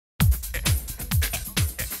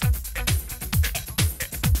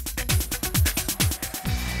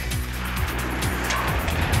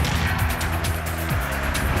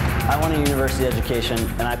university education,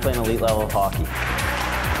 and I play an elite level of hockey.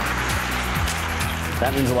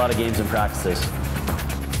 That means a lot of games and practices.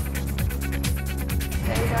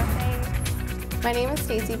 My name is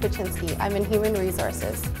Stacy Paczynski. I'm in Human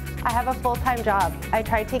Resources. I have a full-time job. I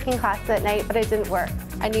tried taking classes at night, but it didn't work.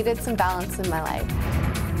 I needed some balance in my life.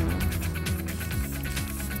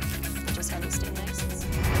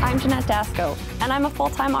 I'm Jeanette Dasco, and I'm a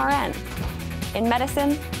full-time RN. In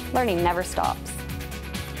medicine, learning never stops.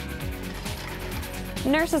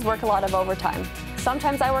 Nurses work a lot of overtime.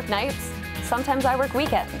 Sometimes I work nights, sometimes I work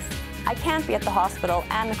weekends. I can't be at the hospital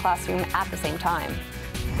and the classroom at the same time.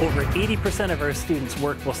 Over 80% of our students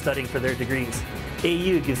work while studying for their degrees.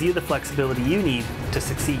 AU gives you the flexibility you need to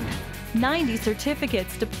succeed. 90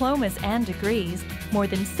 certificates, diplomas, and degrees, more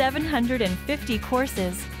than 750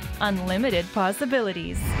 courses, unlimited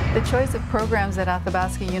possibilities. The choice of programs at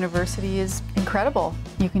Athabasca University is incredible.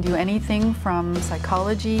 You can do anything from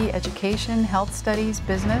psychology, education, health studies,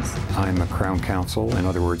 business. I'm a Crown Counsel, in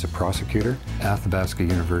other words, a prosecutor. Athabasca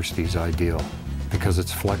University is ideal because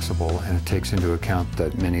it's flexible and it takes into account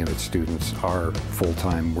that many of its students are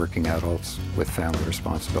full-time working adults with family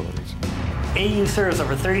responsibilities. AU serves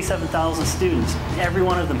over 37,000 students. Every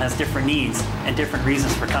one of them has different needs and different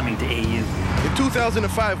reasons for coming to AU. In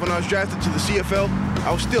 2005, when I was drafted to the CFL,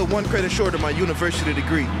 I was still one credit short of my university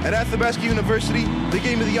degree. At Athabasca University, they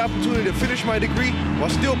gave me the opportunity to finish my degree while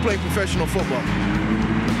still playing professional football.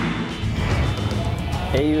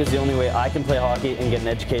 AU is the only way I can play hockey and get an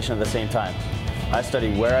education at the same time. I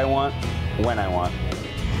study where I want, when I want.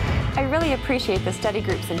 I really appreciate the study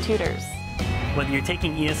groups and tutors. Whether you're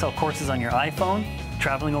taking ESL courses on your iPhone,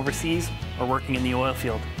 traveling overseas, or working in the oil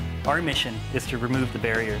field, our mission is to remove the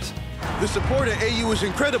barriers. The support at AU is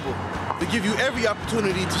incredible. They give you every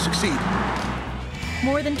opportunity to succeed.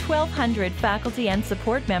 More than 1,200 faculty and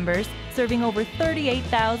support members, serving over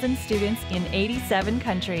 38,000 students in 87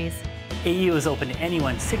 countries. AU is open to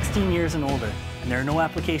anyone 16 years and older, and there are no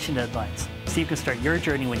application deadlines, so you can start your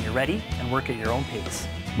journey when you're ready and work at your own pace.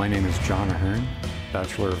 My name is John Ahern,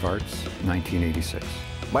 Bachelor of Arts, 1986.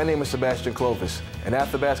 My name is Sebastian Clovis, and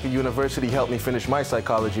Athabasca University helped me finish my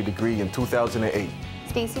psychology degree in 2008.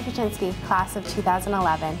 Stacy Paczynski, class of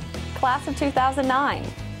 2011. Class of 2009.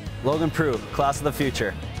 Logan Prue, class of the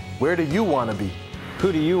future. Where do you want to be?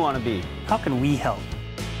 Who do you want to be? How can we help?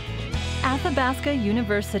 Athabasca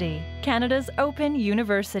University, Canada's open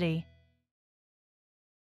university.